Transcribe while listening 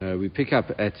We pick up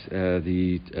at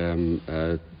the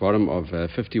bottom of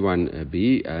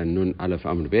 51b, Nun Aleph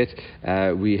Amr Bet.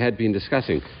 We had been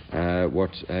discussing what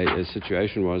a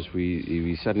situation was.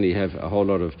 We suddenly have a whole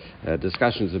lot of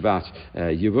discussions about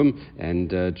Yibum, and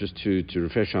just to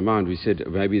refresh our mind, we said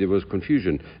maybe there was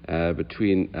confusion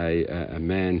between a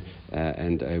man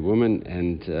and a woman,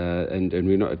 and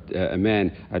we not, a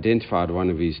man identified one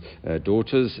of his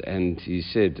daughters, and he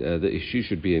said that she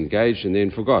should be engaged, and then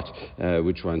forgot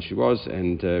which one she was.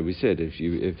 And we said if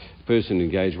a person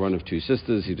engaged one of two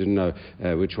sisters, he didn't know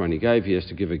which one he gave, he has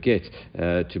to give a get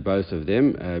to both of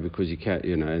them, because he can't,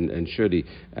 and surely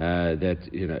that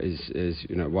is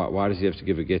why does he have to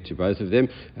give a get to both of them?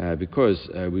 Because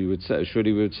we would say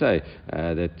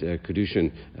that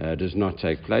Kiddushin does not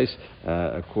take place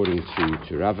according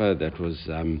to Rava. That was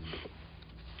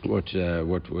what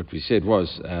we said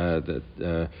was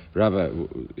that Rava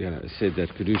said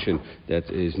that Kiddushin that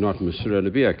is not Mesura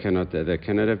Labia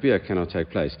cannot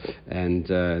take place, and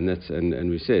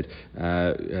we said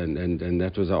and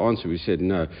that was our answer. We said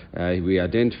no. We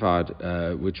identified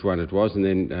which one it was, and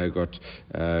then we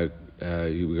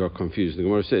got confused. The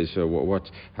Gemara says, so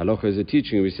what halacha is it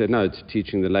teaching? We said, no, it's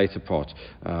teaching the later part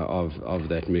of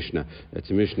that Mishnah. It's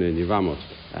a Mishnah in Yevamot,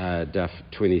 Daf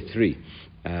 23.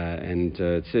 And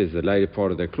it says, the later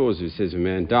part of that clause, it says a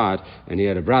man died and he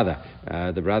had a brother.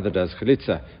 The brother does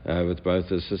chalitza with both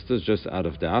his sisters, just out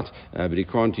of doubt, but he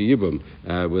can't do yibum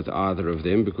with either of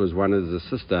them, because one is the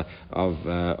sister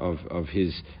of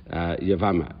his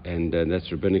yavama, and that's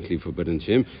rabbinically forbidden to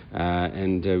him.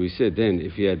 And we said then,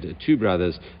 if he had two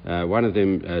brothers, one of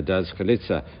them does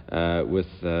chalitza with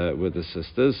the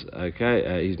sisters,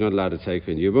 okay, he's not allowed to take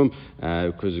in yibum,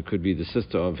 because it could be the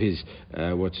sister of his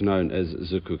what's known as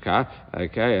zukuka,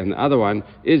 okay, and the other one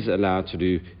is allowed to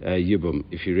do yibum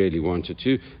if he really wanted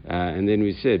to. And then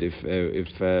we said if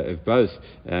both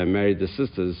married the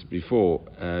sisters before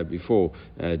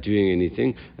doing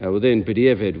anything, well then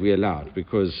b'diavad we allowed,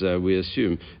 because we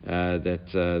assume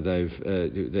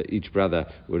that each brother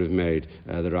would have married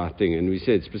the right thing. And we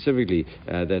said specifically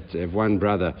that if one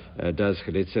brother does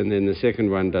chalitza and then the second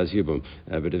one does yibum,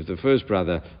 but if the first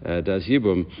brother does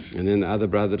yibum and then the other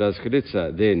brother does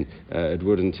chalitza, then it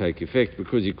wouldn't take effect,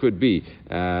 because he could be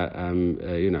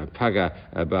paga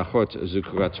bachot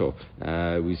zukurato.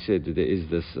 We said that there is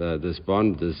this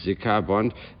bond, this zikah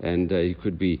bond, and he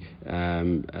could be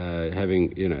having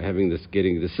this,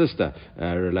 getting the sister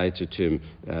related to him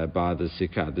by the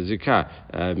zikah. The zikah,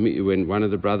 when one of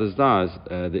the brothers dies,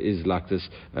 there is like this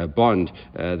bond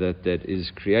that is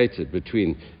created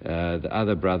between the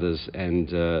other brothers and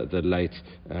the late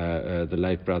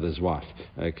brother's wife.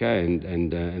 Okay,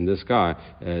 and this guy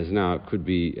now could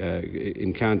be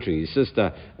encountering his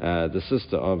sister, the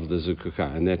sister of the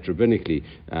zukuka, and that rabbinically,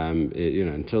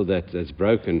 until that's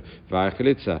broken via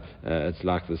chalitza, it's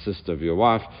like the sister of your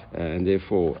wife, and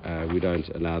therefore we don't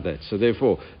allow that. So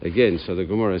therefore, again, so the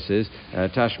Gemara says,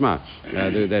 Tashma,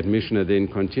 that Mishnah then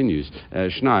continues,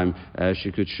 Shnaim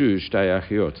shikutshu shtei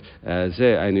achiot,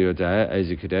 ze einu yodea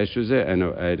eze kadesh, ze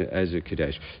einu eze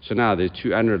kadesh. So now there are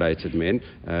two unrelated men,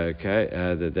 okay,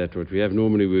 that what we have.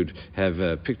 Normally we would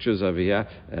have pictures over here,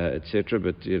 etc.,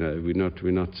 but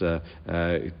we're not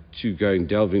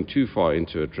delving too far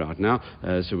into it right now,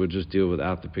 so we'll just deal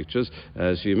without the pictures.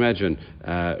 So you imagine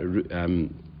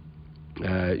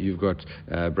you've got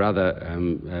brother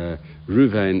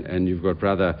Ruvain, and you've got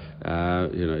brother,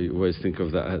 you always think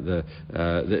of the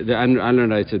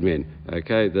unrelated men,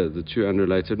 okay? The two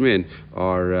unrelated men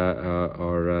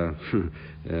are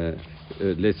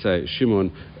let's say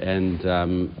Shimon and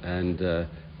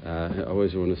I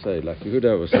always want to say like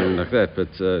Yehuda or something like that, but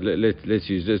let's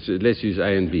use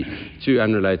A and B, two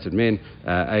unrelated men,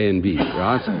 A and B,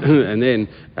 right? And then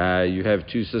you have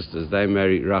two sisters. They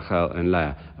marry Rachel and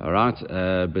Leah, all right?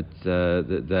 But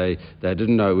they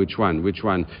didn't know which one. Which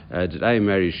one did A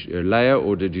marry Leah,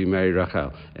 or did he marry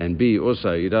Rachel? And B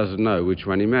also, he doesn't know which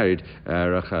one he married,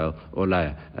 Rachel or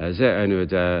Leah.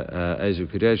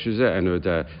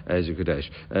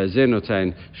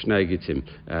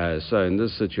 So in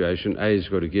this situation, A has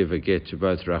got to give a get to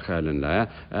both Rachel and Leah.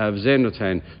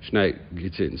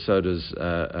 So does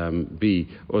B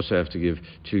also have to give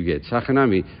two gets.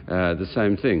 Hachanami, the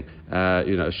same thing.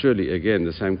 Surely again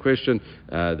the same question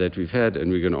that we've had, and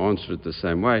we're going to answer it the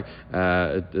same way.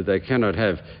 They cannot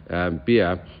have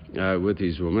bia with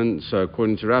these women. So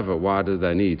according to Rava, why do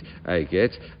they need a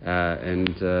get?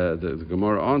 And the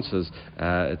Gemara answers.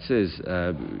 It says,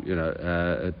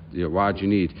 why do you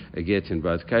need a get in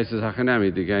both cases?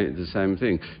 Hachanami, the same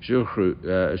thing.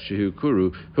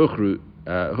 Shehukuru, hukru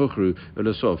huchru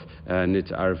v'lesof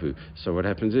nit'arvu. So what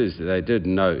happens is they did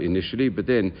know initially, but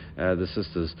then the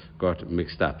sisters got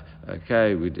mixed up.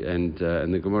 Okay, and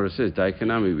the Gemara says,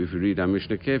 Daikanami, if we read our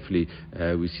Mishnah carefully,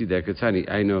 we see that Katani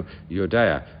Aino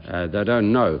Yodaya. They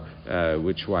don't know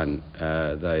which one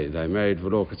they married.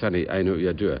 V'lo Katani Aino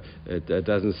Yadua. It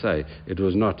doesn't say it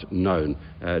was not known.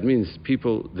 It means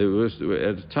people, there was,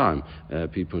 at the time,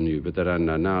 people knew, but they don't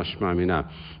know now. Shma Mina.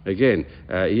 Again,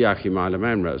 Iyaki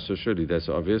Ma'alamamra. So surely that's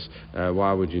obvious.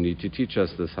 Why would you need to teach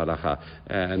us this halacha?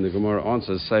 And the Gemara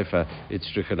answers, Sefer, it's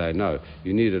strictly no.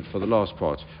 You need it for the last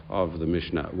part of the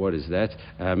Mishnah. What is that?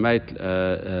 Mate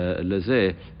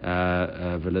lezeh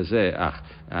v'lezeh ach.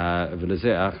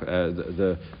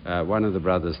 One of the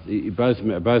brothers,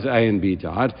 both A and B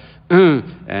died,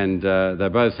 and they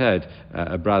both had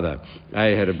a brother.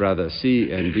 A had a brother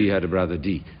C, and B had a brother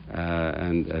D,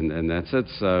 and that's it.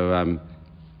 So.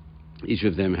 Each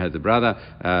of them had the brother.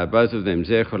 Both of them,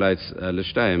 they've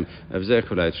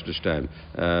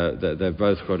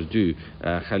both got to do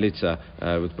chalitza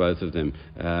with both of them.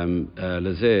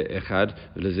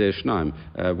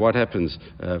 What happens,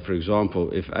 for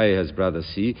example, if A has brother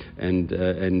C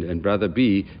and brother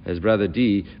B has brother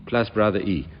D plus brother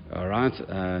E? All right,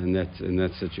 in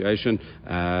that situation,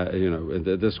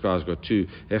 this guy's got two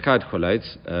echad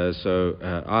cholates, so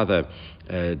either.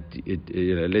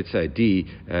 Let's say D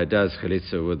does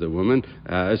chalitza with the woman.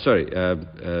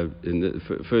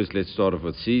 First, let's start off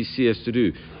with C. C has to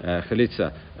do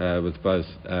chalitza with both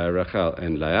Rachel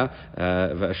and Leah.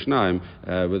 V'ashnaim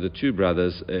with the two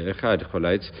brothers, echad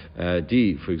cholates.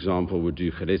 D, for example, would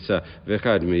do chalitza.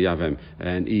 V'echad miyavem,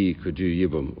 and E could do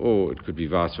yibum, or it could be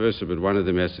vice versa. But one of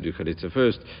them has to do chalitza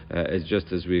first,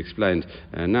 just as we explained.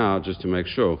 Now, just to make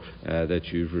sure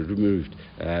that you've removed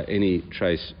any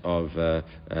trace of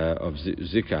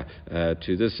zikah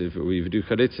to this. If we do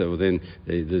chalitza, well, then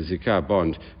the zikah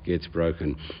bond gets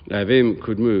broken. Avim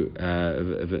kudmu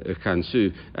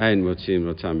kansu ein motzim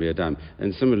lotam biyadam.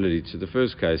 And similarly to the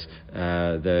first case,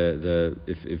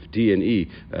 if D and E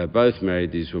both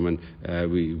married these women,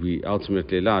 we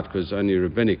ultimately allowed, because only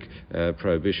rabbinic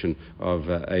prohibition of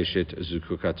Eshet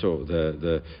Zukukato,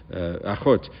 the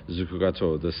Achot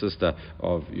Zukukato, the sister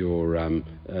of your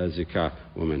zikah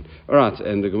woman. All right,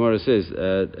 and the Gemara says,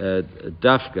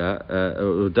 Dafka,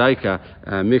 Udaika,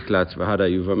 Miklat, Vahada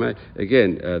Yuvame.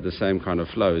 Again, the same kind of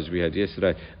flow as we had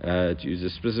yesterday. It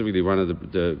uses specifically one of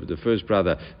the first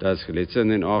brother does chalitza, and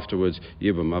then afterwards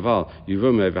Yibum Aval.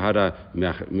 Yuvame, Vahada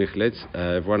Michletz.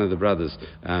 If one of the brothers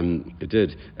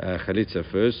did chalitza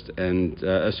first, and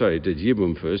did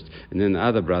Yibum first, and then the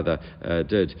other brother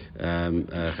did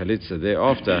chalitza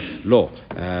thereafter, law.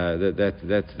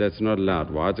 That's not allowed.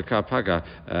 Why? The Kapaga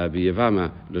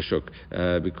Biyavama Lashuk.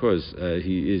 Because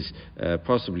he is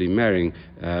possibly marrying,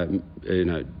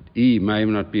 he may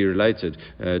not be related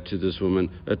to this woman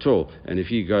at all. And if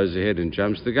he goes ahead and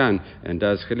jumps the gun and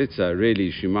does chalitza, really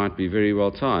she might be very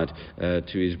well tied to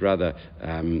his brother.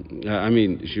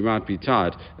 She might be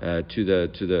tied to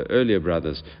the earlier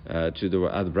brothers, to the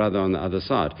other brother on the other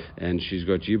side, and she's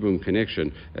got Yibum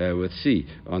connection with C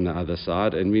on the other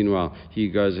side. And meanwhile, he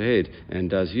goes ahead and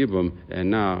does Yibum, and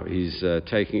now he's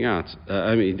taking out.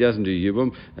 He doesn't do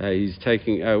Yibum. He's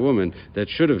taking a woman that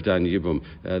should have done Yibum.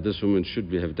 This woman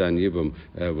should have done Yibum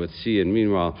with C, and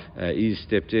meanwhile he's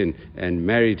stepped in and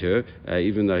married her,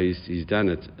 even though he's done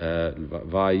it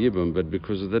via Yibum. But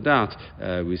because of the doubt,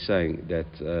 we're saying that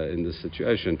in this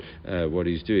situation, what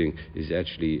he's doing is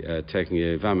actually taking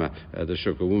a Yavama. The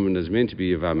Shuk, a woman is meant to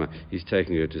be Yavama, he's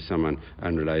taking her to someone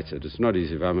unrelated. It's not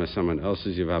his Yavama, someone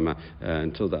else's Yavama,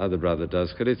 until the other brother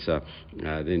does Chalitza,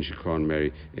 then she can't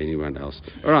marry anyone else.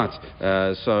 All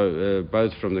right, so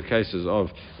both from the cases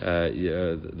of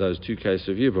those two cases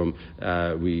of Yibum,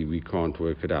 we can't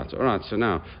work it out. All right, so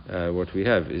now what we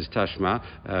have is Tashma.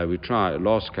 We try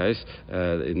last case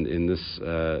in this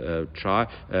try,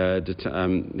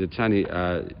 the Tani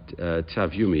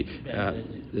Tavyumi.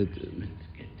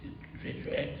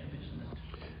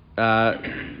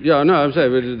 I'm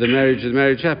saying the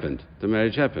marriage happened. The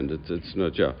marriage happened. It's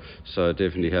not Joe. So it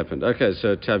definitely happened. Okay,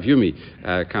 so Tavyumi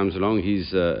comes along.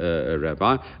 He's a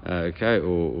rabbi,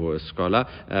 or a scholar.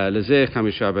 Lezeh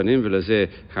chamisha banim v'lezeh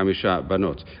chamisha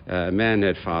banot. A man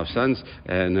had 5 sons,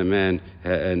 and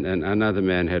and another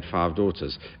man had 5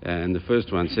 daughters. And the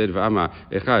first one said, "V'ama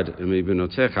echad mi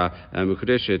benotecha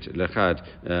mekadeshet lechad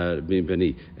mi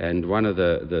bani." And one of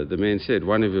the men said,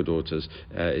 "One of your daughters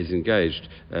is engaged,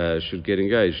 should get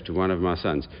engaged to one of my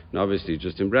sons." And obviously,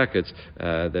 just in brackets,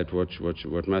 that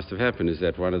what must have happened is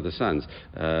that one of the sons,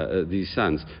 these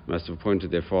sons, must have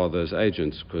appointed their father as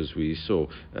agents, because we saw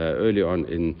earlier on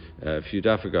in a few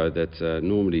days ago that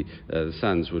normally the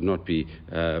sons would not be,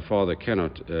 a father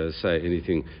cannot say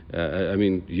anything,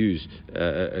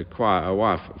 acquire a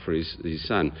wife for his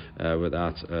son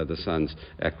without the son's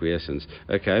acquiescence.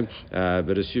 Okay,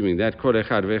 but assuming that, kol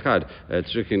echad ve'echad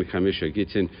tzrikin chamisha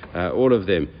gitin, all of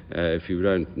them, if you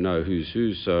don't know who's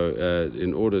who, so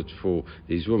in order for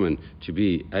these women to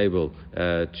be able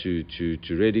to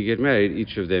really get married,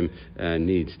 each of them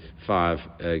needs 5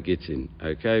 gitin,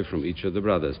 okay, from each of the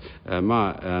brothers.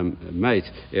 Mate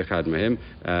echad mehem,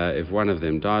 if one of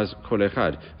them dies, kol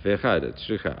echad ve'echad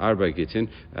tzricha arba gitin,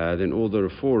 then all the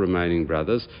 4 remaining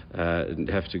brothers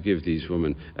have to give these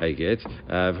women a get.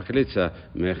 V'chalitza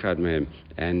mechad mehem,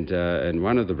 and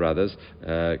one of the brothers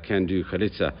can do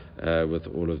chalitza with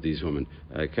all of these women.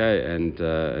 Okay, and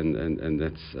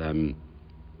that's.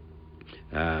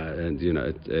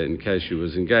 In case she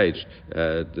was engaged,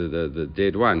 the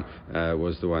dead one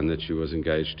was the one that she was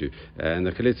engaged to, and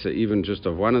the chalitza, even just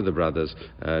of one of the brothers,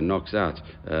 knocks out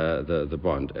the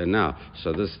bond. And now,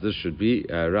 so this should be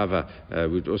Rava.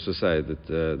 We'd also say that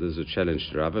there's a challenge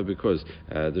to Rava, because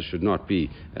this should not be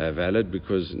valid,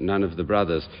 because none of the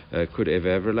brothers could ever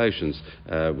have relations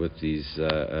with these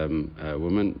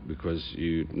women, because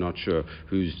you're not sure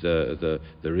who's the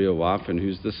real wife and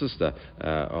who's the sister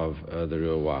of the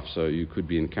real wife. So you could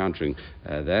be encountering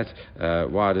that.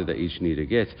 Why do they each need a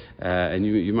get? And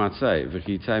you might say,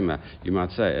 v'chi tema, you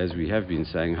might say, as we have been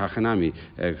saying, hachanami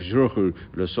k'shrochu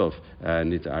l'sof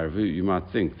nit'arvu. You might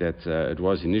think that it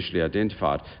was initially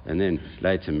identified and then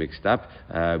later mixed up.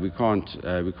 We can't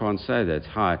say that.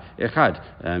 Hi, echad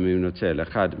mi'unotel,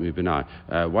 echad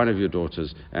mi'benai, one of your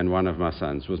daughters and one of my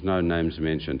sons, with no names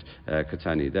mentioned.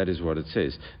 Katani. That is what it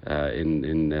says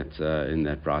in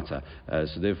that brata.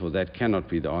 So therefore, that cannot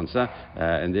be the answer,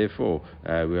 and therefore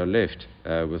we are left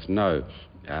with no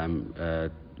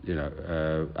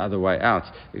other way out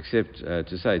except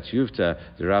to say Tiyuvta,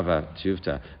 the Rava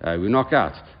Tiyuvta. We knock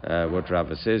out what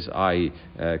Rava says, i.e.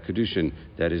 Kiddushin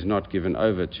that is not given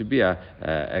over to Bia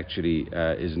actually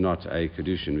is not a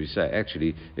Kiddushin. We say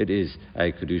actually it is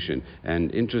a Kiddushin.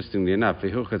 And interestingly enough,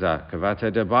 V'hilchata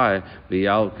kavata dabai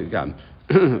b'yal kagam.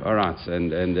 All right,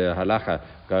 and the halacha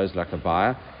goes like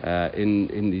Abaye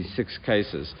in these 6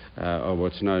 cases of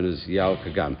what's known as Yal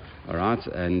Kagam. All right,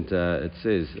 and it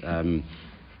says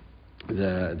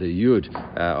the yud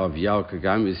of Yal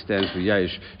Kagam stands for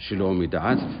Yesh Shelo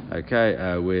Midat. Okay,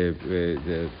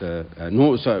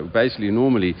 so basically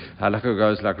normally halacha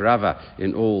goes like Rava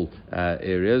in all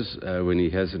areas when he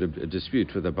has a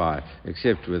dispute with Abaye,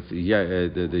 except with the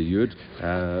yud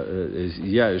is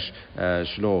Yesh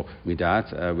Shelo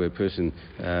Midat, where a person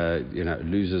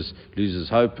loses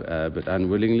hope but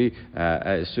unwillingly.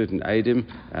 A certain adim,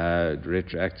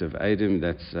 retroactive adim,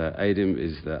 that's adim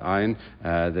is the ayin,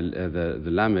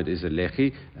 the lamed is a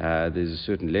lechi. There's a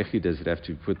certain lechi. Does it have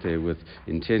to be put there with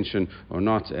intention or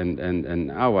not?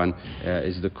 And our one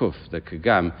is the kuf, the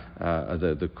kagam.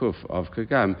 The kuf of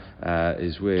kagam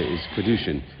is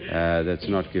Kiddushin. That's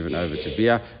not given over to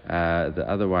bia. The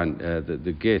other one,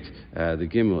 the get, the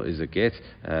gimel is a get.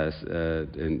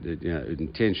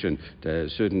 Intention,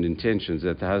 certain intentions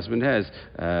that the husband has.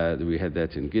 We had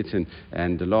that in gittin.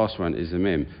 And the last one is a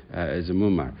mem, is a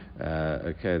mumar.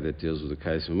 Okay, that deals with the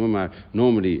case of mumar.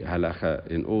 Normally halacha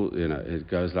in all, it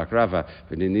goes like Rava,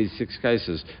 but in these 6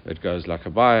 cases it goes like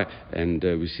Abaye, and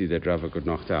we see that Rava got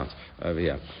knocked out over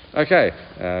here. Okay,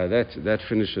 that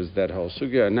finishes that whole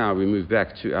sugya. Now we move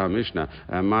back to our Mishnah.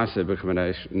 Maaseh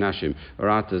b'chmadash nashim. All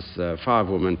right, there's 5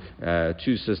 women,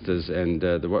 2 sisters, and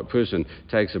the person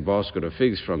takes a basket of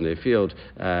figs from their field,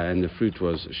 and the fruit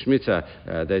was shmita.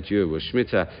 That year was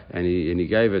shmita, and he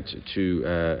gave it to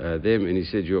them, and he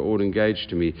said, "You're all engaged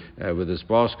to me with this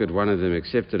basket." One of them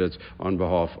accepted it on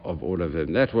behalf of all of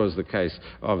them. That was the case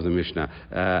of the Mishnah.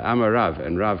 Amar Rav,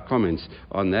 and Rav comments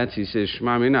on that. He says,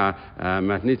 Shma mina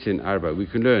matnitin arba. We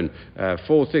can learn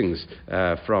 4 things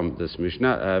from this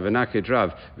Mishnah. V'naked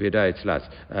Rav v'yadai tzlat.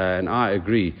 And I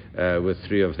agree with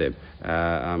 3 of them.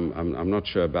 I'm not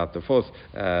sure about the 4th,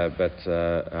 but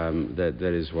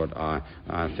that is what I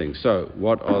think. So,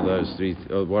 what are those 3?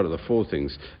 What are the 4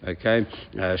 things? Okay,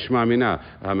 Shma mina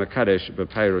mekadesh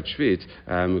b'peirot shvit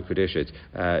mekadeshet.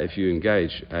 If you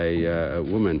engage a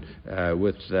woman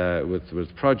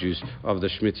with produce of the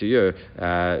Shemitah year,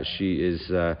 she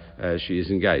is she is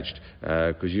engaged.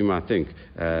 Because you might think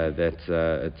that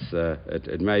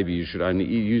it maybe you should only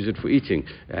use it for eating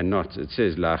and not, it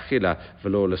says, la'achila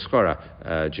v'lo l'schora,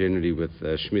 generally with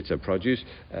Shemitah produce.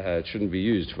 It shouldn't be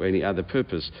used for any other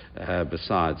purpose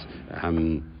besides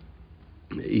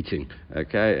eating,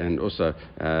 okay, and also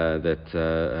that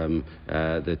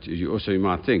you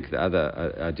might think the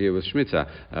other idea with Shemitah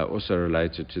also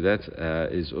related to that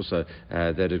is also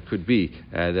that it could be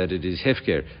that it is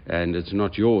hefker and it's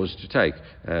not yours to take.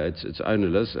 It's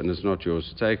ownerless and it's not yours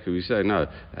to take. We say no,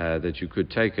 that you could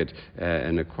take it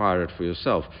and acquire it for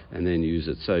yourself and then use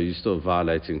it. So you're still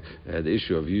violating the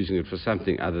issue of using it for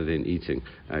something other than eating,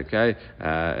 okay,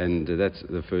 and that's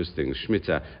the first thing.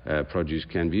 Shemitah produce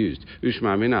can be used.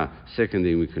 Second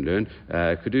thing we can learn,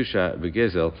 Kedusha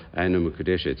begezel eino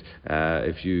mekadeshet.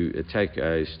 If you take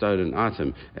a stolen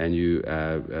item and you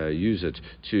use it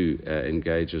to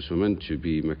engage this woman, to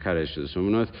be mekadesh this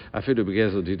woman with, afilu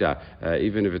begezel dida,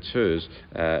 even if it's hers,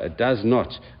 it does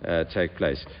not take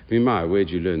place. Mimai, where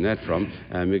do you learn that from?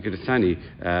 Mikadetani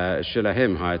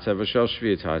shelahem hayata v'shel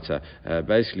shviat hayata.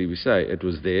 Basically, we say it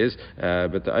was theirs,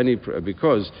 but the only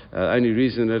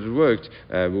reason that it worked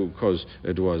because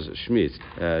it was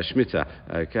Shemitah,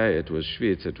 okay, it was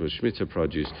Shvit, it was Shemitah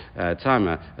produce,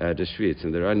 Tama the Shvit,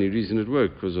 and the only reason it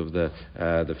worked because of the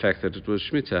fact that it was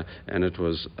Shemitah and it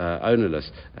was ownerless.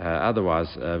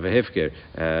 Otherwise, the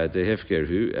Hefker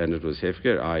who, and it was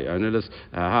Hefker, ownerless,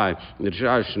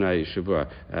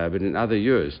 but in other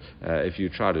years, if you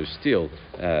try to steal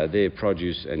their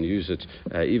produce and use it,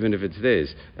 even if it's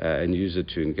theirs, and use it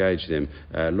to engage them,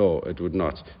 it would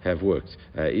not have worked,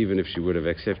 even if she would have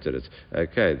accepted it.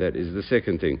 Okay, that is the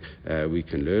second thing we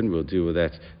can learn. We'll deal with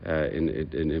that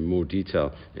in more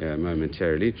detail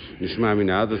momentarily. Nishma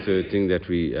the third thing that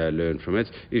we learn from it,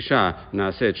 Isha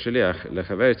naset shliach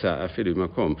lechaverta afilu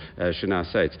makom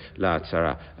shenaset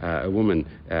la'atzara. A woman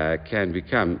can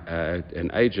become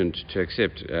an agent to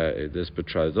accept this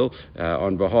betrothal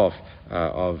on behalf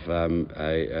of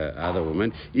a other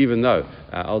woman, even though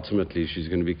ultimately she's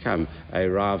going to become a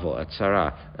rival, a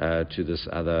tzara, to this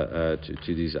other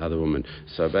to these other women.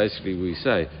 So basically, we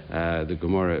say the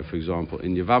Gemara, for example,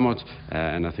 in Yevamot,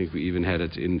 and I think we even had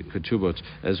it in Ketubot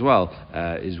as well,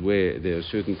 is where there are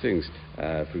certain things.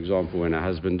 For example, when a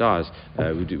husband dies,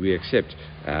 we accept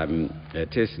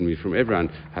testimony from everyone.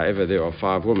 However, there are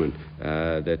 5 women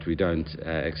that we don't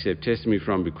accept testimony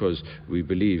from because we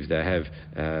believe they have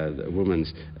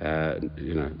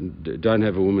don't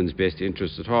have a woman's best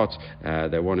interest at heart.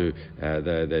 They want to,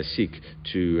 they seek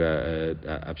to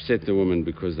upset the woman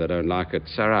because they don't like it.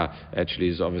 Sarah actually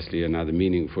is obviously another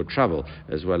meaning for trouble,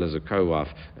 as well as a co-wife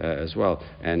as well.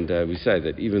 And we say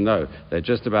that even though they're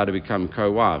just about to become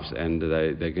co-wives and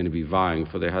they're going to be vying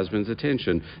for their husband's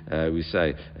attention, we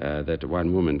say that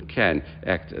one woman can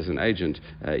act as an agent,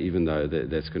 even though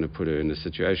that's going to put her in a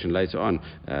situation later on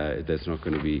that's not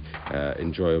going to be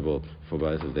enjoyable for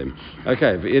both of them.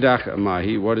 Okay, v'idach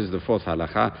mahi. What is the fourth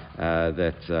halacha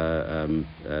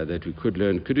that we could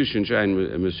learn? Kiddushin she'ein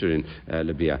mesurin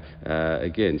lebia.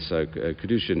 Again, so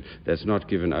Kiddushin that's not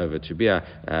given over to bia,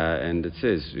 and it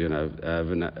says,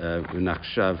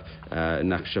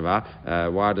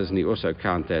 v'nachshava. Why doesn't he also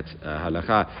count that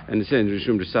halacha? And it says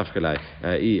rishum d'safkalei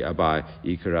Abaye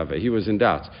Rava. He was in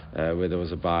doubt whether it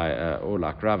was Abaye or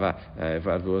like Rava. If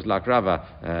it was like Rava,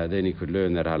 then he could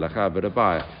learn that halacha. But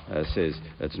Abaye says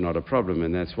it's not a problem,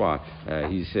 and that's why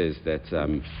he says that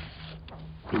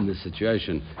in this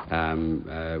situation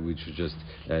we should just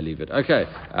leave it. Okay,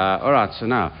 all right, so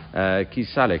now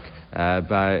Kisalik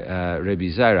by Rabbi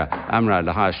Zera Amra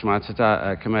Laha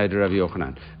Shmatata Kamed Rabbi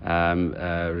Yochanan.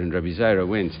 When Rabbi Zera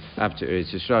went up to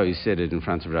Eretz Yisrael, he said it in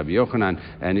front of Rabbi Yochanan,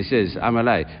 and he says,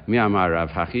 Amalei, mi amar Rav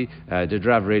Hachi, did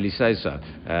Rav really say so?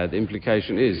 The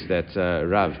implication is that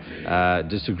Rav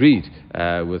disagreed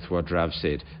with what Rav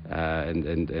said, and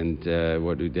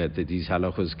that these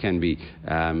halachas can be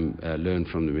learned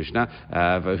from the Mishnah.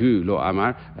 Vahu lo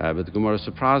amar, but the Gemara is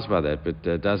surprised by that. But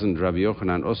doesn't Rabbi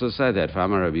Yochanan also say that?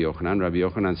 V'amar Rabbi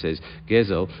Yochanan says,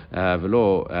 Gezel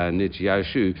v'lo nit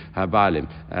yashu habalim.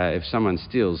 If someone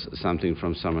steals something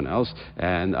from someone else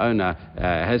and the owner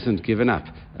hasn't given up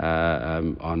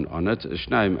on it,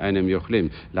 shnaim einem yochlim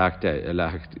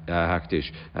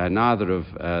hakdish. Neither of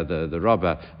the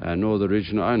robber nor the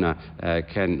original owner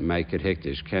can can make it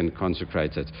hektish, can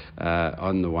consecrate it.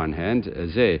 On the one hand,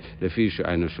 the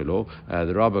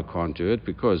robber can't do it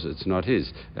because it's not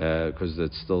his, because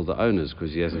it's still the owner's,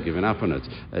 because he hasn't given up on it.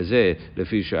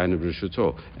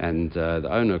 And the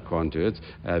owner can't do it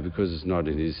because it's not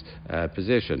in his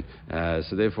possession.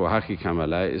 So therefore, haki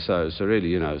kamalei. So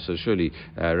really, so surely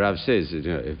Rav says,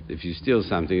 if you steal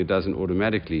something, it doesn't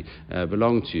automatically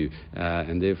belong to you,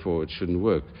 and therefore it shouldn't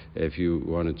work if you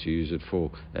wanted to use it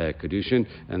for Kiddushin.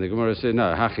 And the Gemara said, no,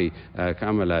 haki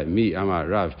kamalei mi amar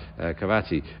Rav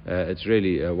kavati. It's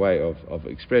really a way of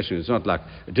expression. It's not like,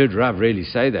 did Rav really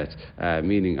say that?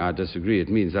 Meaning I disagree. It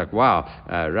means like, wow,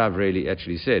 Rav really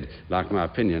actually said, like my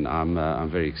opinion,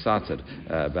 I'm very excited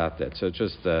about that. So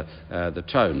just the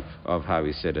tone of how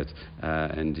he said it,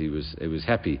 and he was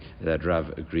happy that Rav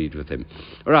agreed with him.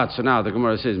 All right, so now the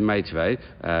Gemara says,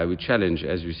 Meitvei, we challenge,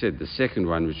 as we said, the second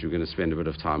one, which we're going to spend a bit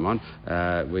of time on,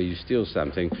 where you steal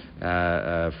something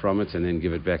from it and then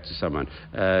give it back to someone.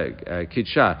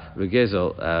 Kidsha,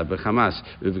 v'gezel, b'chamas,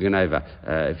 uv'geneva.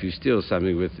 If you steal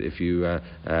something if you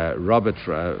rob it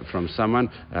from someone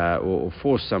or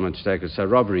force someone to take it. So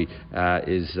robbery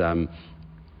is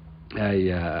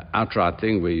a outright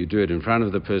thing where you do it in front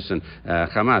of the person.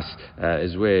 Hamas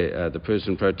is where the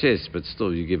person protests, but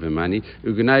still you give him money.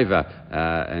 Ugeneva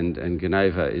and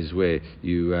Geneva is where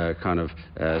you kind of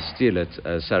steal it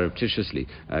surreptitiously.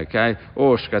 Okay,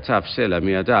 or shkataf sela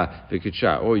miada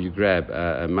v'kitsha, or you grab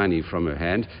money from her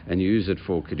hand and you use it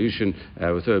for Kiddushin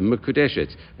with her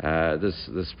mekadeshet.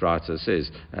 This writer says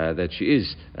that she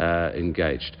is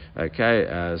engaged.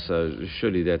 Okay, so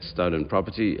surely that's stolen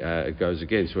property. It goes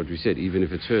against what we said, even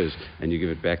if it's hers and you give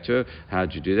it back to her.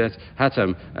 How'd you do that?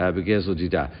 Hatam begezel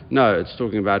dida. No, it's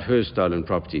talking about her stolen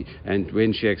property. And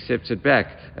when she accepts it back,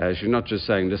 she's not just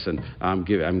saying, listen, I'm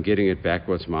getting it back,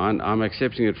 what's mine, I'm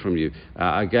accepting it from you.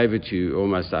 I gave it to you,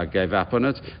 almost I gave up on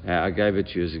it, I gave it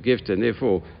to you as a gift, and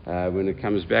therefore when it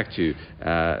comes back to you,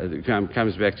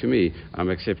 comes back to me,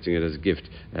 I'm accepting it as a gift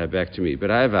back to me.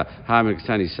 But however,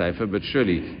 Ha'amekstani Sefer, but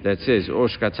surely that says,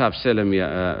 Oshkatav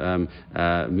Selam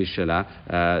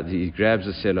Mishala, he grabs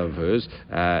a cell of hers,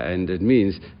 and it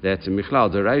means that Michlal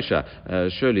Dereisha,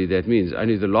 surely that means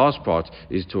only the last part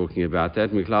is talking about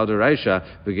that. Michlal Dereisha,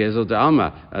 Begezel de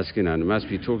Alma, Askinan. It must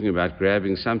be talking about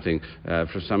grabbing something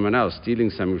from someone else, stealing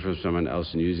something from someone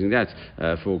else, and using that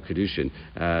for Kiddushin,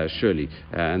 surely.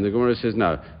 And the Gemara says,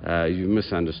 no, you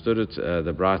misunderstood it.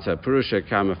 The Brata, Purusha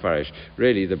Kama Farish.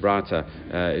 Really, the Brata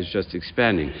is just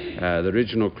expanding. The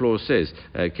original clause says,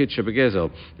 Kitsha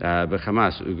Begezel,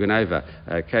 Bechamas, Uganeva,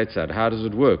 Ketzad. How does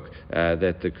it work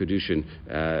that the Kiddushin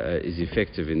is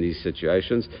effective in these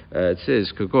situations? It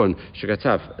says, Kagon,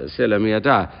 Shakataf, Sela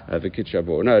Miada,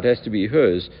 Vikitshabo. No, it has to be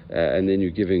hers, and then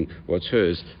you're giving what's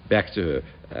hers back to her.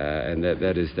 And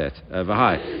that is that.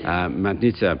 V'hai,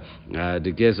 matnita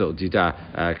de gezel dida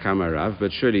kamarav.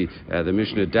 But surely the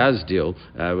Mishnah does deal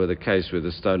with a case where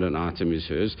the stolen item is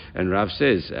hers. And Rav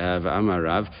says,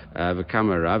 v'amarav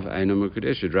v'kamarav eino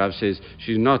mekadeshet. Rav says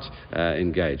she's not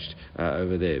engaged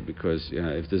over there because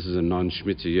if this is a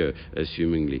non-shmita year,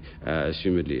 assumedly,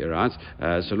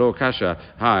 right? So lo kasha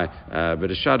hi, but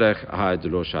a shadach hi de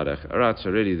lo shadach. Alright. So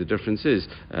really the difference is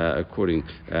according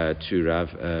to Rav.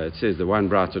 It says the one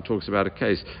brother talks about a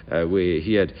case where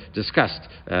he had discussed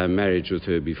marriage with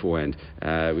her beforehand,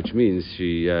 which means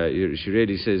she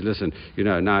really says, listen,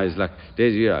 now he's like,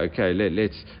 okay,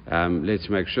 let's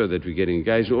make sure that we get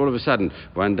engaged. All of a sudden,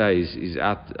 one day he's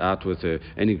out with her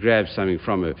and he grabs something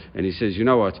from her and he says, you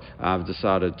know what, I've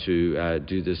decided to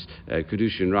do this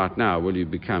Kiddushin right now. Will you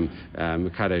become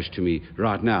mekadesh to me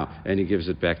right now? And he gives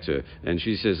it back to her. And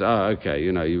she says, oh, okay,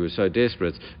 you were so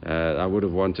desperate, I would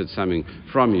have wanted something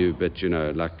from you, but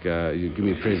like you give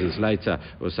me presents later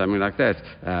or something like that,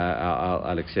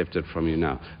 I'll accept it from you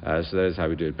now. So that is how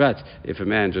we do it. But if a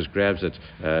man just grabs it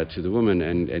to the woman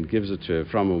and gives it to her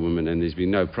from a woman and there's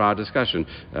been no prior discussion,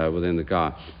 well then the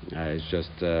guy is just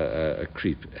a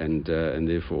creep and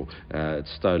therefore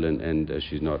it's stolen and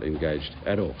she's not engaged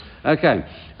at all. Okay,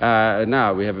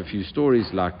 now we have a few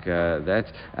stories like that.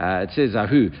 It says,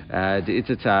 Ahu, the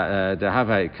itata, the have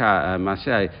ka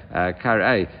masay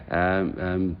karei,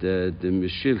 the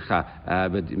mishilcha,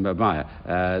 but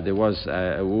there was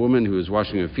a woman who was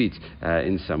washing her feet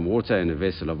in some water, in a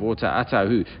vessel of water.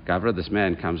 Atahu, Gavra, this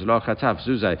man comes along. Chatav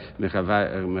zuzay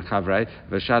mechavrei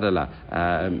v'shadala.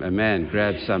 A man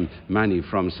grabbed some money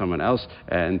from someone else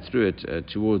and threw it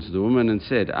towards the woman and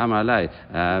said, Amalei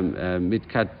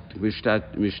mitkat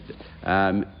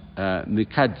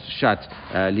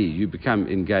mekadesh li, you become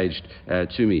engaged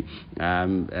to me,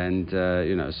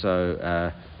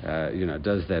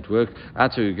 does that work?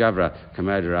 Atu Gavra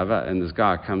Kamad Rava, and this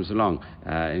guy comes along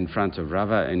in front of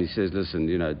Rava and he says, listen,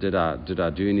 did I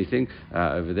do anything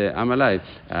over there? Amalei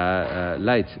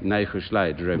late Neichush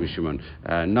late Rabbi Shimon.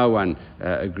 No one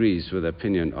agrees with the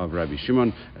opinion of Rabbi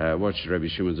Shimon. What's Rabbi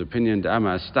Shimon's opinion?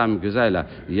 Ama Stam Gazela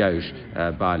Yosh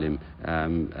Balim.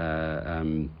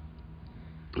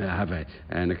 Abaye.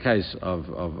 In a case of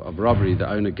robbery, the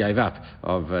owner gave up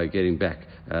of getting back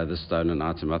the stolen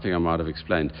item. I think I might have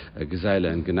explained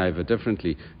Gezela and Geneva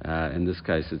differently. In this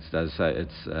case, it does say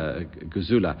it's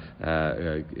Gezula,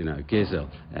 Gezel,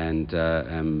 and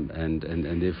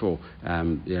therefore,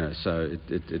 so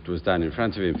it was done in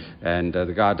front of him, and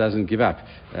the guy doesn't give up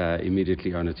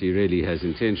immediately on it. He really has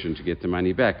intention to get the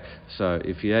money back. So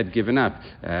if he had given up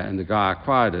and the guy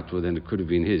acquired it, well, then it could have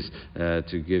been his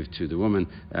to give to the woman.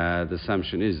 The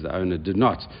assumption is the owner did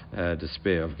not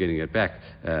despair of getting it back,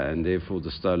 and therefore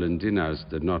the stolen dinars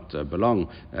did not belong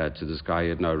to this guy. He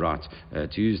had no right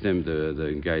to use them. The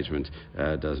engagement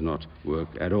does not work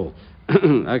at all.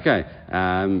 Okay,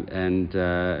 and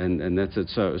that's it.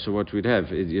 So what we'd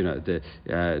have is, you have to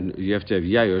have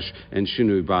Yayosh and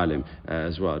Shinu Balim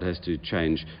as well. It has to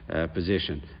change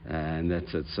possession, and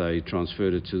that's it. So he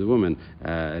transferred it to the woman,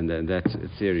 and then that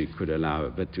theory could allow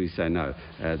it. But we say no,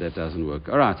 that doesn't work.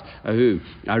 All right, Ahu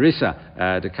Arisa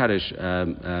the Kaddish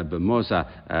B'moza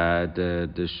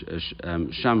the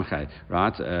Shamchai,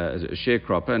 right? A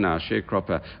sharecropper. Now, a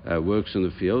sharecropper works in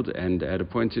the field, and at a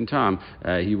point in time,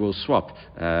 he will swap.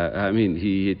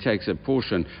 He takes a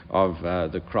portion of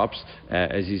the crops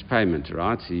as his payment,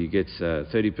 right? He gets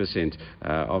 30%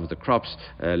 of the crops,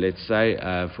 let's say,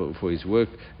 for his work,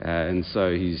 and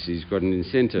so he's got an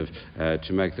incentive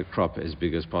to make the crop as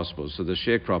big as possible. So the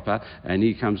sharecropper, and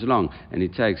he comes along and he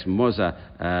takes moza,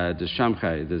 the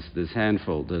shamchai, this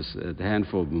handful, the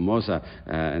handful of moza,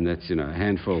 and that's a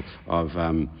handful of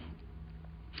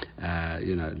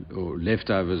or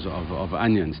leftovers of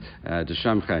onions, the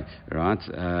shamchai, right?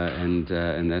 And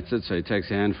that's it. So he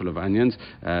takes a handful of onions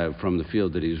from the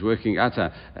field that he's working at,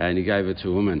 and he gave it to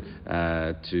a woman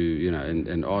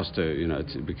and asked her,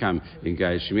 to become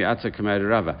engaged. Shemi ata kamei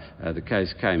Rava. The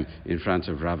case came in front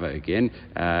of Rava again,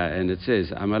 and it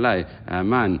says, Amalei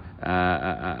man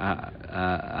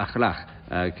achlach.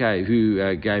 Okay,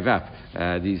 who gave up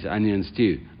these onions to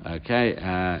you? Okay,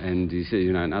 and he said,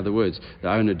 in other words,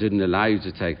 the owner didn't allow you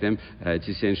to take them. It's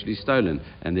essentially stolen,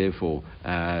 and therefore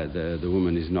the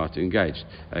woman is not engaged.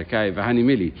 Okay, v'hani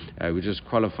mili, we just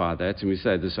qualify that, and we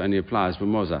say this only applies for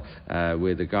moza,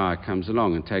 where the guy comes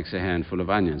along and takes a handful of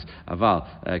onions. Aval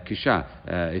kisha,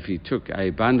 if he took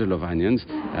a bundle of onions,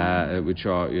 which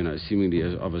are seemingly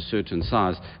of a certain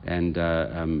size and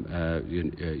a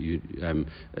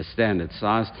standard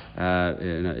size,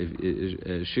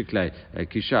 shikle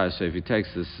kisha. So if he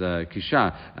takes this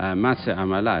kisha matze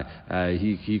amalai,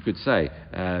 he could say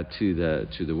to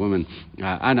the woman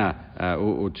ana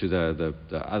or to the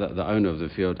owner of the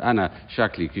field, ana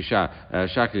shakli kisha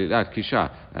shakli lat kisha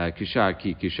kisha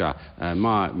ki kisha,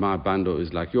 my bundle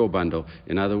is like your bundle.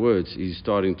 In other words, he's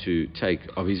starting to take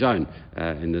of his own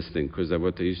in this thing, because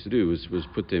what they used to do was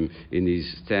put them in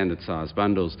these standard size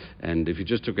bundles, and if you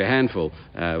just took a handful,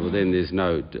 well then there's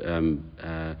no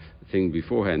thing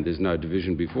beforehand, there's no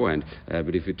division beforehand,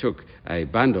 but if you took a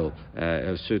bundle,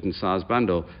 a certain size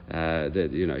bundle, that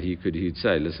he'd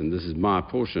say, listen, this is my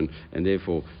portion, and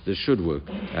therefore this should work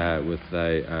with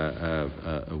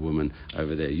a woman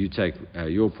over there. You take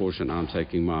your portion, I'm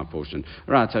taking my portion.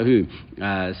 Right, so who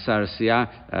Sarasia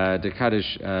de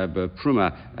Kaddish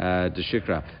Pruma de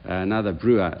Shikra, another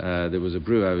brewer, there was a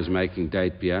brewer who was making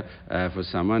date beer for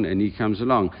someone, and he comes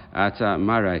along at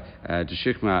Mare de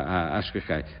Shikma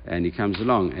Ashkechai, and he comes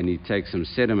along and he takes some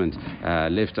sediment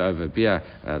left over beer,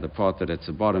 the part that at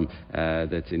the bottom,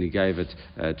 and he gave it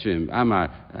to him. Amar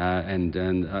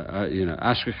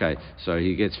Ashkechai, so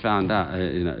he gets found out,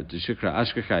 Shikra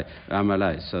Ashkechai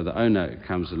Amalei. So the owner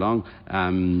comes along.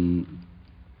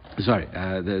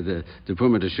 The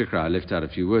Puma de Shikra, I left out a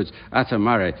few words.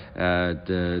 Atamare,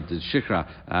 the Shikra,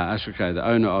 Ashkechai, the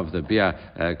owner of the beer,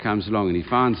 comes along and he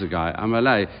finds the guy,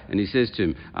 Amalei, and he says to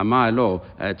him, Amai lo,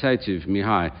 Taitiv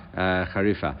Mihai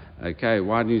Kharifa. Okay,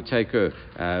 why don't you take her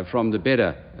from the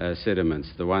better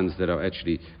sediments, the ones that are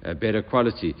actually better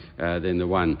quality than the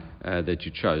one that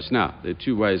you chose? Now, there are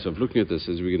two ways of looking at this,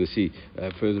 as we're going to see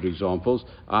further examples.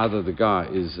 Either the guy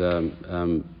is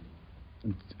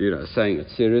saying it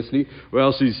seriously, or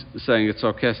else he's saying it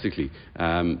sarcastically.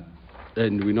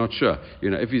 and we're not sure.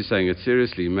 If he's saying it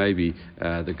seriously, maybe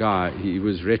the guy, he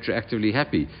was retroactively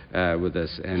happy with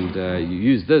this, and you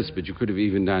used this, but you could have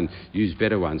even used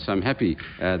better ones. So I'm happy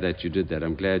that you did that.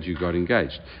 I'm glad you got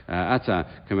engaged. Ata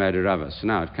kamad Rava. So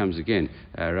now it comes again.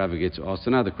 Rava gets asked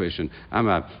another question.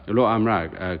 Amar lo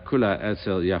amra kula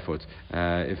etzel yafot.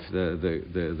 If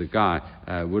the guy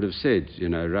would have said,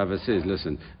 Rava says,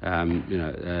 listen,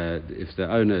 if the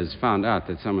owner has found out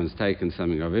that someone's taken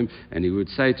something of him, and he would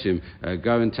say to him,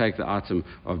 go and take the item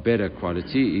of better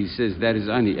quality, he says that is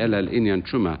only elal inyan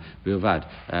truma bilvad,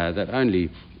 that only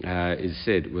is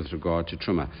said with regard to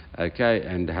truma. Okay,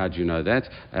 and how do you know that?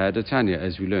 Tanya,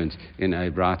 as we learned in a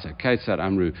brata, Kaitzar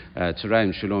amru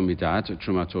teraim shalom midat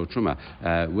truma to truma.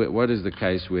 What is the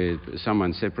case where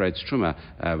someone separates truma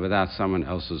without someone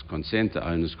else's consent, the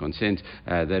owner's consent,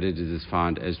 that it is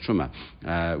found as truma?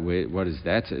 What is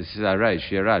that? It says aray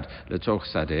shirad letoch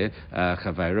sadeh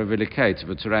chavayra v'lekeit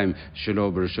v'teraim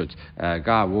shelo b'reshut.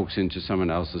 Guy walks into someone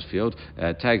else's field,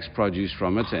 takes produce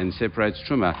from it, and separates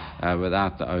truma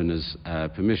without the owner's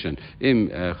permission. Im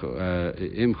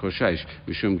choshesh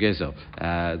mishum gezel.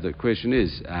 The question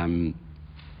is,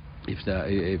 if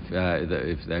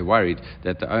they're worried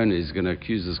that the owner is going to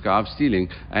accuse this guy of stealing,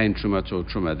 ain truma to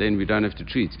truma, then we don't have to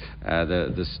treat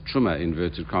this truma,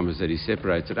 inverted commas, that he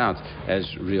separated out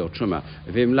as real truma.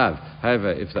 Vim lav.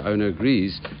 However, if the owner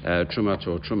agrees, truma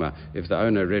to truma, if the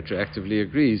owner retroactively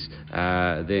agrees,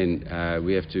 then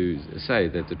we have to say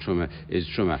that the truma is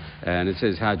truma. And it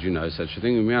says, how do you know such a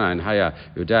thing? Haya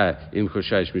yoda im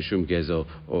choshesh mishum gezel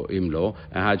or imlo.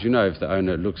 And how do you know if the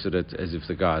owner looks at it as if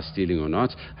the guy is stealing or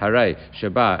not?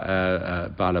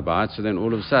 Sheba Balabat. So then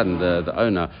all of a sudden the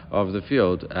owner of the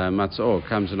field, Matzor,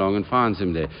 comes along and finds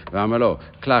him there. V'amalo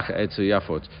klach etzu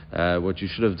yafot. What you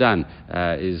should have done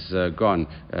is gone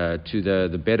to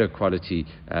the better quality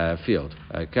field.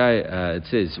 Okay, it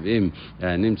says V'im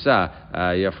nimsa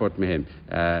yafot mehem,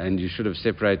 and you should have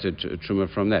separated truma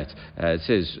from that. It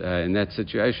says in that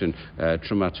situation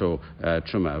truma to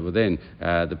truma. Well, then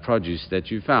the produce that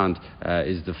you found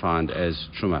is defined as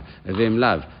truma. V'im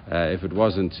lav. If it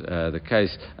wasn't the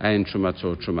case, ain truma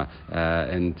to truma,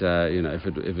 and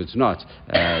if it's not,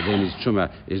 then his truma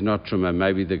is not truma.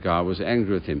 Maybe the guy was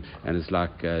angry with him, and it's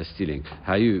like stealing.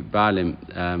 Hayu balim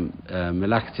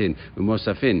melaktin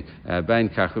umosafin bain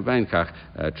kach ubain kach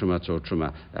truma to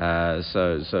truma.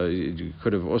 So you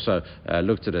could have also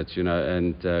looked at it,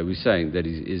 and we're saying that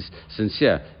he is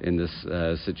sincere in this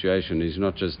situation. He's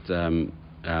not just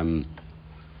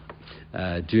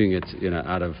doing it,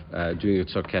 out of doing it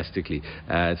sarcastically.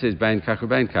 It says bain kach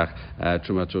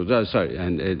truma to. Sorry,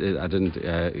 and I didn't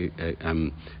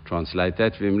translate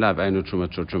that. V'im lav einu truma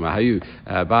to truma. Hayu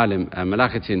balim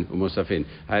malachatin umosafin.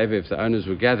 However, if the owners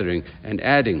were gathering and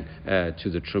adding to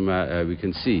the truma, we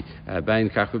can see bain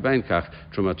kach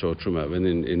truma to truma. When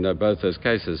in both those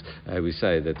cases we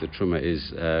say that the truma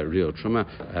is real truma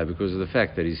because of the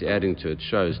fact that he's adding to it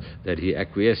shows that he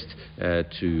acquiesced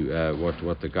to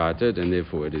what the guy did, and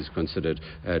therefore it is considered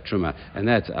truma. And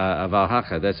that's aval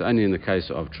hacha. That's only in the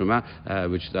case of truma,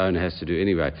 which the owner has to do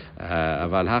anyway.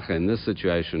 Aval hacha, in this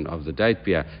situation of the date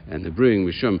beer and the brewing,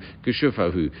 mishum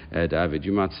kishufahu David.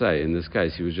 You might say in this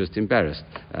case he was just embarrassed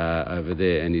over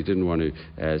there, and he didn't want to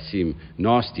seem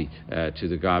nasty to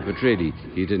the guy, but really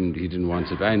he didn't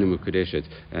want it. Ainu mekadeshet,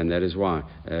 and that is why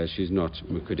she's not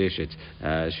mekadeshet.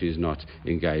 She is not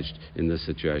engaged in this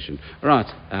situation. All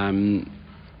right.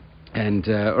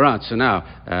 All right, so now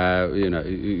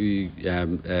we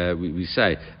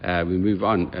say we move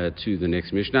on to the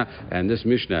next Mishnah, and this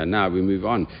Mishnah now we move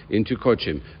on into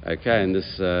Kochim. Okay, and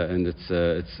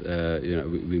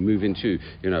we move into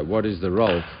what is the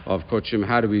role of Kochim?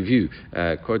 How do we view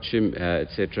Kochim,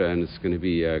 etc. And it's going to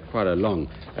be quite a long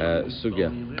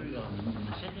sugya.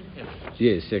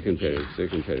 Yes, second period,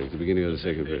 the beginning of the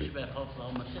second period.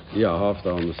 Yeah, half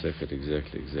the almost second,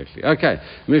 exactly. Okay,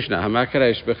 Mishnah,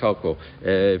 mekadesh bechalko.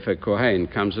 If a Kohen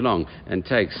comes along and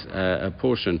takes a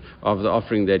portion of the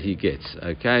offering that he gets,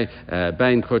 okay,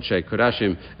 bain kodshe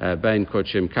kodashim, bain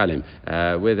kodshem kalim,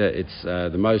 whether it's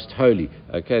the most holy,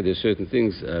 okay, there's certain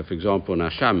things, for example,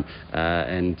 nasham,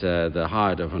 and the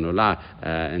hide of an olah,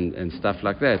 and stuff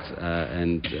like that,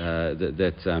 and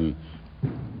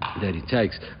that he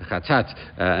takes chatat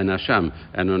and asham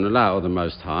and onula are the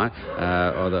most high,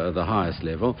 or the highest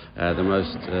level, the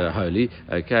most holy.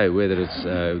 Okay, whether it's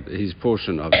his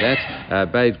portion of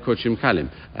that, beid kochim kalim,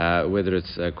 whether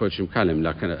it's kochim kalim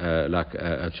like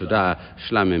a chodah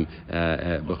shlamim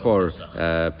bechor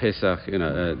Pesach,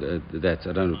 that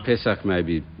I don't know. Pesach may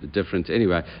be different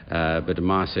anyway, but a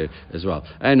maaser as well.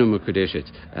 Einu mekadeshet,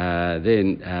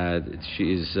 then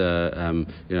she is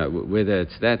whether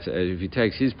it's that if he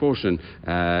takes his portion,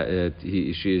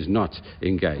 she is not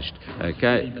engaged.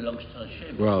 Okay. It belongs to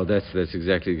Hashem. Well, that's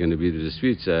exactly going to be the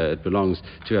dispute. It belongs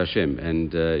to Hashem,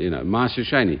 and Maaser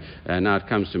Sheni. Now it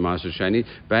comes to Maaser Sheni.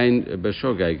 Bain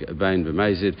b'shogeg, bain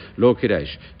b'meizid, lo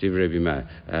kidesh, divrei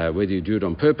b'meh. Whether you do it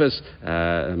on purpose,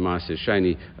 Maaser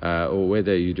Sheni, or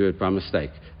whether you do it by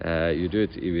mistake. You do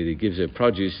it if he gives her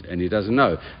produce and he doesn't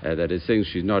know that it thinks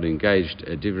she's not engaged.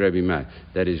 Divrei b'meh.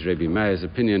 That is Rabbi Meir's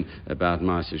opinion about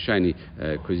Maaser Sheni,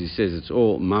 because he says it's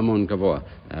all mamon gavoa.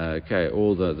 Okay,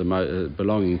 all the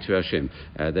belonging to Hashem.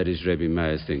 That is Rabbi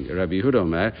Meir's thing. Rabbi Yehuda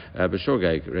Omer,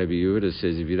 b'shogeg. Rabbi Yehuda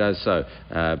says if he does so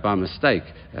by mistake,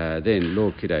 then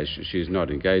lo kidesh, she is not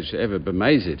engaged. Ever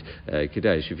b'meizid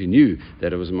kidesh, if he knew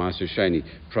that it was Maaser Sheni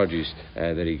produce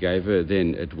that he gave her,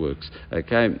 then it works.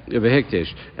 Okay,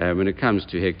 hektish. When it comes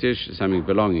to hektish, something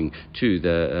belonging to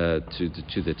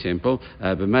the temple,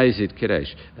 b'meizid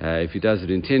kidesh. If he does it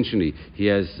intentionally, he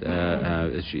has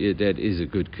that is a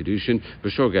good Kiddushin.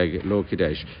 B'shogeg lo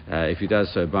kidesh. If he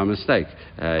does so by mistake,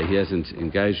 he hasn't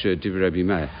engaged her. Divrei Rabbi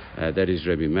Meir. That is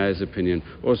Rabbi Meir's opinion.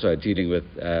 Also dealing with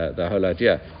the whole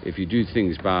idea. If you do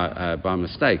things by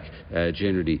mistake,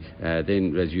 generally,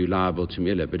 then you're liable to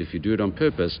milah. But if you do it on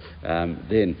purpose,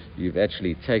 then you've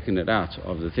actually taken it out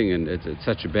of the thing, and it's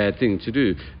such a bad thing to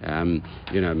do.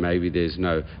 Maybe there's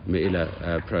no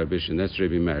milah prohibition. That's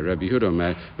Rabbi Meir. Rabbi Yehuda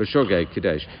Meir, b'shogeg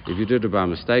kidesh. If you did it by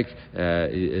mistake,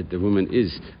 the woman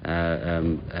is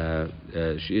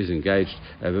she is engaged.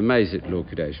 B'meizid lo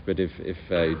kidesh. But if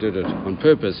you did it on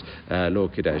purpose, lo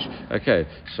kidesh. Okay,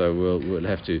 so we'll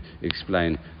have to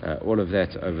explain all of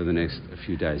that over the next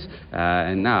few days.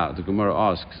 And now the Gemara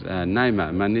asks,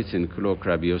 Naima manitin kulok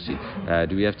Rabbi Yossi.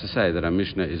 Do we have to say that our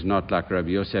Mishnah is not like Rabbi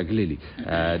Yossi Aglili?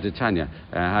 Tanya,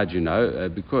 how do you know?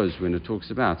 Because when it talks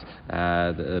about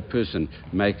the person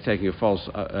taking a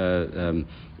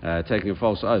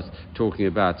false oath, talking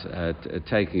about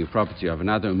taking a property of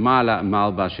another, mala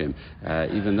mal bashem,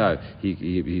 even though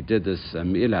he did this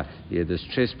mi'ila, he had this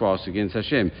trespass against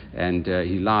Hashem, and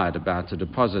he lied about a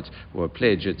deposit or a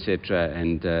pledge, etc.,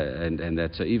 and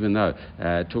that. So even though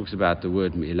it talks about the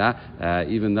word mi'ila,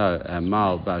 even though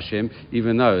mal bashem,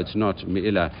 even though it's not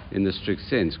mi'ila in the strict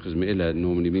sense, because mi'ila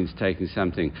normally means taking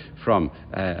something from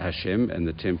Hashem and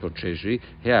the temple treasury,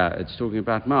 here it's talking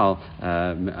about mal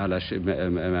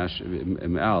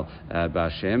Ma'al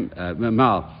Ba'Shem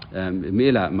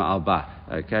Mila Ma'al Ba.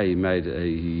 Okay,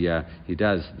 he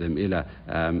does the Mila.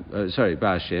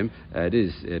 Ba'Shem. It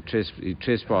is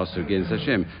trespass against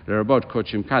Hashem. Rabot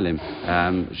Kochim Kalim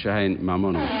Shahin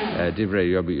Mamono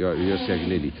Divrei Rabbi Yossi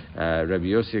Aglili. Rabbi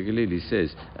Yossi Aglili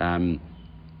says.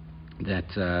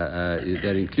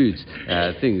 That includes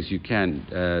things you can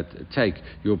take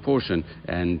your portion,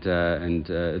 and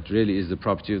it really is the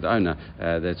property of the owner.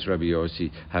 That's Rabbi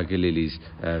Yossi Hagalili's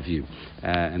view.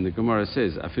 And the Gemara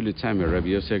says, Afilu Tamer Rabbi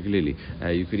Yossi Hagalili.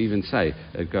 You could even say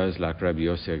it goes like Rabbi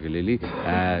Yossi Hagalili.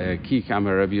 Ki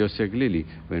Kama Rabbi Yossi Hagalili.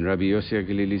 When Rabbi Yossi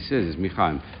Hagalili says,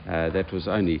 Michaim, that was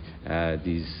only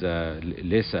these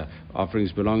lesser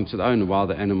offerings belong to the owner while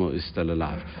the animal is still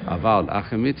alive. Aval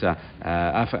Achamita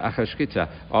Achashkita,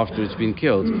 after it's been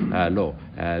killed, law.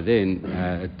 Then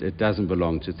it doesn't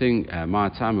belong to thing.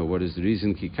 Ma'atama, what is the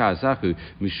reason? Ki kazachu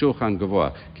mishulchan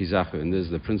gavoa kizachu. And this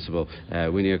is the principle.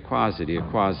 When he acquires it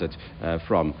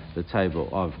from the table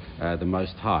of the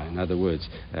Most High. In other words,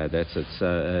 that's its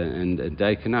and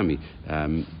Daikanami.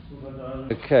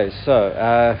 So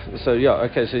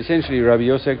essentially, Rabbi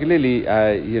Yossi Aglili,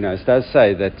 it does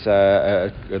say that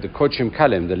the kochim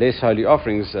kalim, the less holy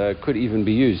offerings, could even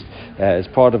be used as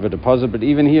part of a deposit. But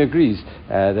even he agrees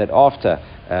that after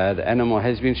the animal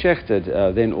has been shechted,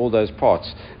 then all those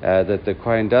parts that the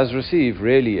Kohen does receive,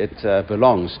 really it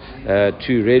belongs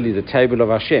to really the table of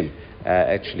Hashem.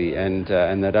 Actually, and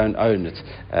they don't own it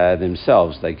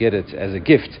themselves. They get it as a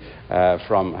gift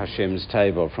from Hashem's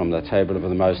table, from the table of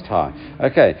the Most High.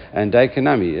 Okay, and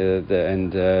Deikanami,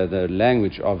 the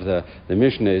language of the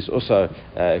Mishnah is also,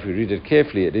 if we read it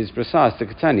carefully, it is precise. The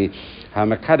Ketani,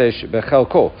 mekadesh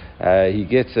bechelko. He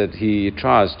gets it, he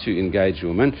tries to engage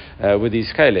woman with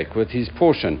his chelek, with his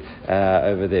portion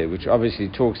over there, which obviously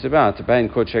talks about Bain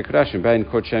Kodshe Kiddushin, Bain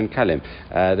Kodshe and Kalim,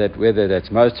 that whether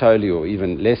that's most holy or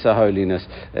even lesser holiness,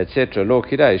 etc., Law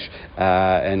Kiddush,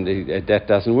 and that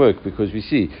doesn't work, because we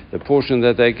see the portion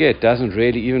that they get doesn't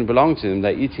really even belong to them.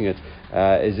 They're eating it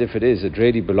as if it is. It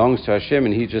really belongs to Hashem,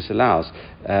 and He just allows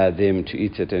them to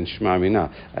eat it and Shema Minah,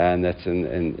 and that's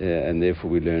and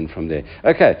therefore we learn from there.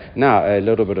 Okay, now a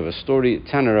little bit of a story.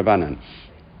 Tana Rabbanan.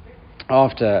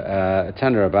 After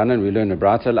Tana Rabbanan, we learn a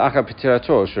brata.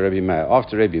 After Rabbi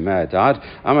Meir died,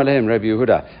 Amalehem Rabbi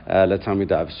Yehuda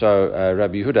Talmidav. So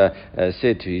Rabbi Yehuda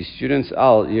said to his students,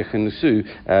 Al Yechensu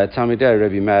Talmidei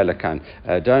Rabbi Meir Lakan.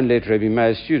 Don't let Rabbi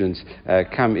Meir's students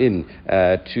come in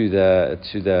to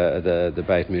the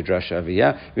Beit Midrash over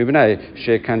here. Mibnei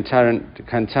she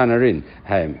kantanarin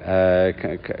haim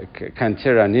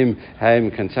kanteranim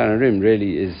haim kantanarim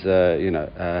really is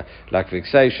like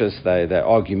vexatious. They're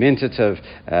argumentative.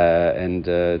 And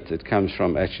it comes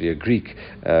from actually a Greek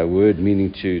word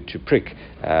meaning to prick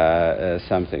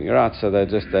something, right? So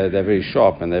they're very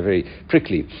sharp and they're very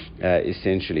prickly,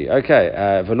 essentially. Okay,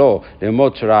 v'lo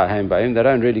le'mod Torah haim ba'im. They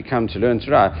don't really come to learn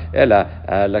Torah. Ela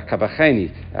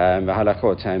lekabacheni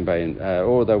v'halachot haim ba'im.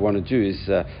 All they want to do is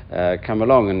come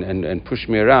along and push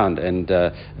me around and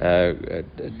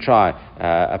try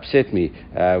upset me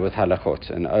with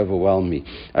halachot and overwhelm me.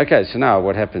 Okay, so now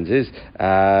what happens is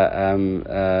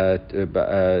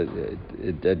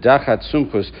Dachat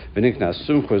Sumchus Beniknas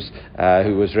Sumchus,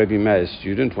 who was Rabbi Meir's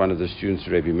student, one of the students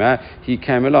of Rabbi Meir, he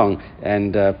came along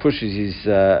and pushes his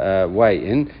way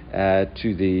in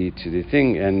to the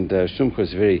thing, and Sumchus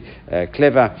is very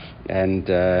clever, and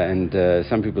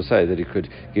some people say that he could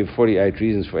give 48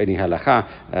 reasons for any halacha.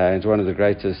 It's one of the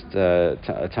greatest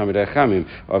Talmidei Chachamim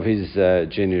of his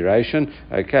generation.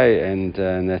 Okay, and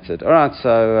that's it. All right,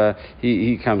 so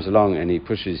he comes along and he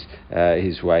pushes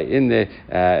his way in there,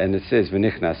 and it says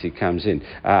v'nichnas, he comes in.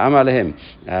 Amalehem,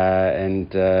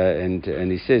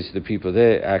 and he says to the people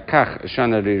there, Kach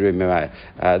shanari Rabbi Meir.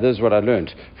 This is what I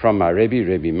learned from my Rabbi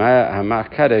Meir.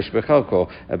 Mekadesh bechelko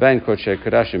bain kodshe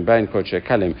Kiddushin bain kodshe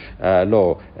Kalim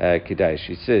law Kiddush.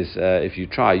 He says if you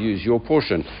try use your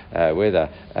portion, whether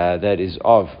that is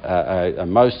of a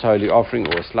most holy offering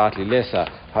or a slightly lesser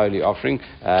holy offering,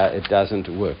 it doesn't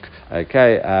work.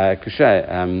 Okay,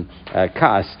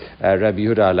 Kaas Rabbi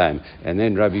Yehuda Alaim. And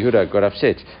then Rabbi Yehuda got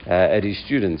upset at his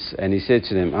students, and he said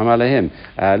to them, Amalehem,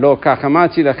 Lo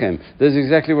kachamati lachem. This is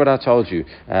exactly what I told you.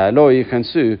 Lo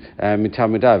yikansu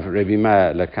mitalmidav Rabbi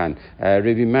Meir lakan.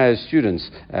 Rabbi Meir's students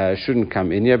shouldn't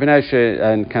come in.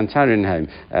 And kantarinheim,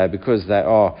 because they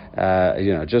are,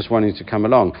 just wanting to come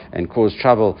along and cause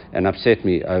trouble and upset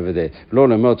me over there. Lo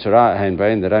lemod Torah hain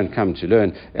bain. They don't come to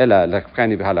learn. Ela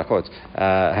lakfkani b'halachot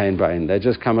hain bain. They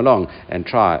just come along and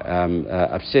try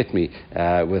upset me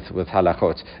with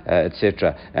halachot,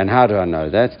 etc. And how do I know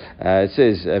that? It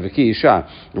says v'ki isha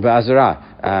b'azara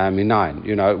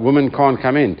minayin. Women can't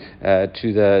come in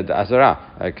to the azara.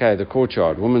 Okay, the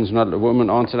courtyard. Women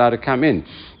aren't allowed to come in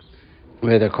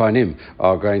where the Kohanim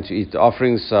are going to eat the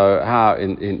offerings. So how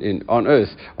on earth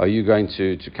are you going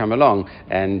to come along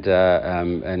and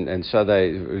so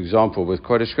they, for example, with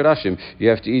Kodesh Kodashim, you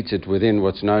have to eat it within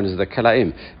what's known as the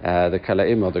Kalaim. The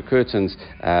Kalaim are the curtains.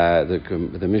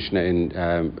 The Mishnah in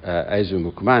Ezu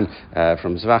Mukman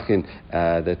from Zvachin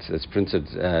that's printed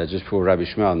just before Rabbi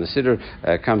Shmuel and the Siddur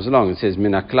comes along and says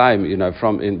Minaklaim,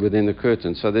 from within the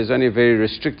curtain. So there's only a very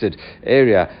restricted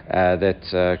area that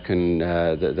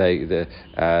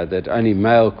only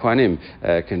male Kohanim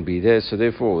can be there, so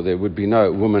therefore there would be no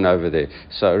woman over there.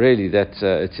 So really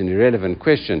it's an irrelevant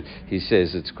question. He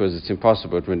says it's because it's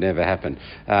impossible, it would never happen.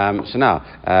 So now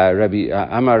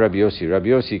Amar Rabbi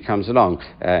Yossi comes along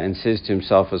and says to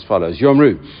himself as follows: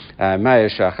 Yomru Meir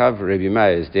Shachav, Rabbi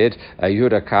Meir is dead.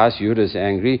 Yehuda Kas, Yehuda is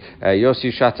angry.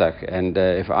 Yossi Shatak, and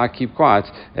if I keep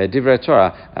quiet, Divrei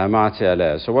Torah Ma'ateh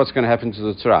Aleh. So what's going to happen to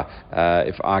the Torah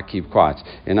if I keep quiet?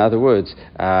 In other words,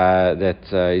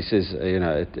 that he says,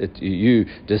 you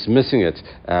dismissing it,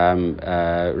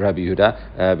 Rabbi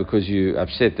Yehuda, because you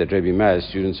upset that Rabbi Meir's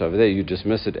students over there, you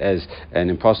dismiss it as an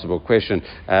impossible question.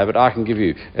 But I can give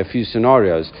you a few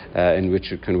scenarios in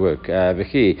which it can work.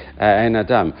 V'chi ein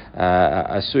adam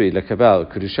asui lekabel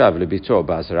kedushav lebito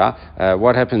b'azara.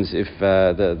 What happens if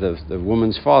the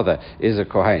woman's father is a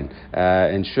kohen?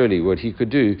 And surely what he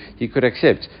could do, he could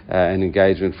accept an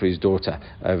engagement for his daughter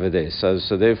over there.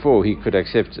 So therefore he could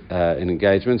accept an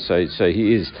engagement, so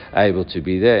he is able to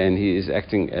be there, and he is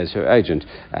acting as her agent.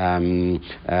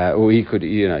 Or he could,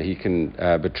 he can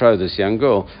betroth this young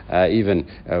girl even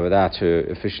without her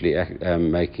officially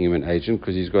making him an agent,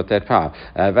 because he's got that power.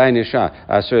 But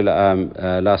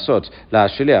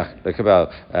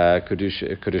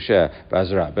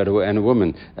and a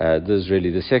woman, this is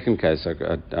really the second case.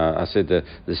 I said the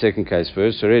second case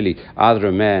first. So really, either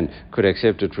a man could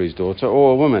accept it for his daughter,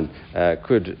 or a woman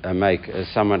could make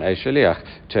someone a shaliach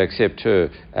to accept her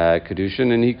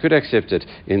Kiddushin, and he could accept it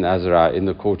in Azara, in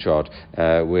the courtyard,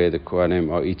 where the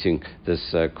Kohanim are eating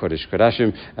this Kodesh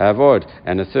Kodashim.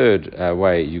 And a third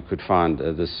way you could find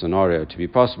this scenario to be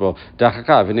possible,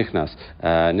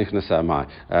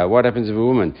 what happens if a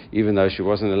woman, even though she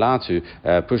wasn't allowed to,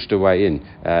 pushed her way in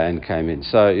and came in?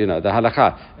 So, the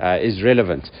halacha is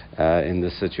relevant in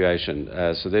this situation.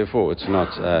 So therefore, it's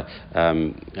not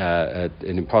an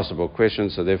impossible question,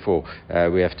 so therefore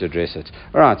we have to address it.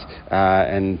 All right,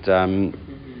 and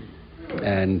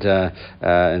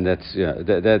that's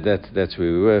that's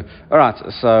where we were. All right,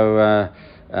 so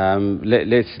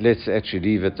let's actually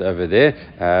leave it over there,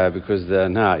 because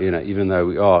now, even though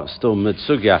we are still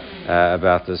mid-sugya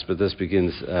about this, but this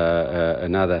begins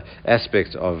another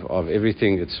aspect of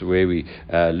everything. It's where we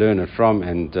learn it from,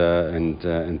 and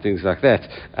things like that.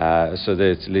 So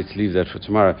let's leave that for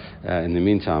tomorrow. In the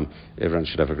meantime, everyone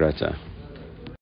should have a great day.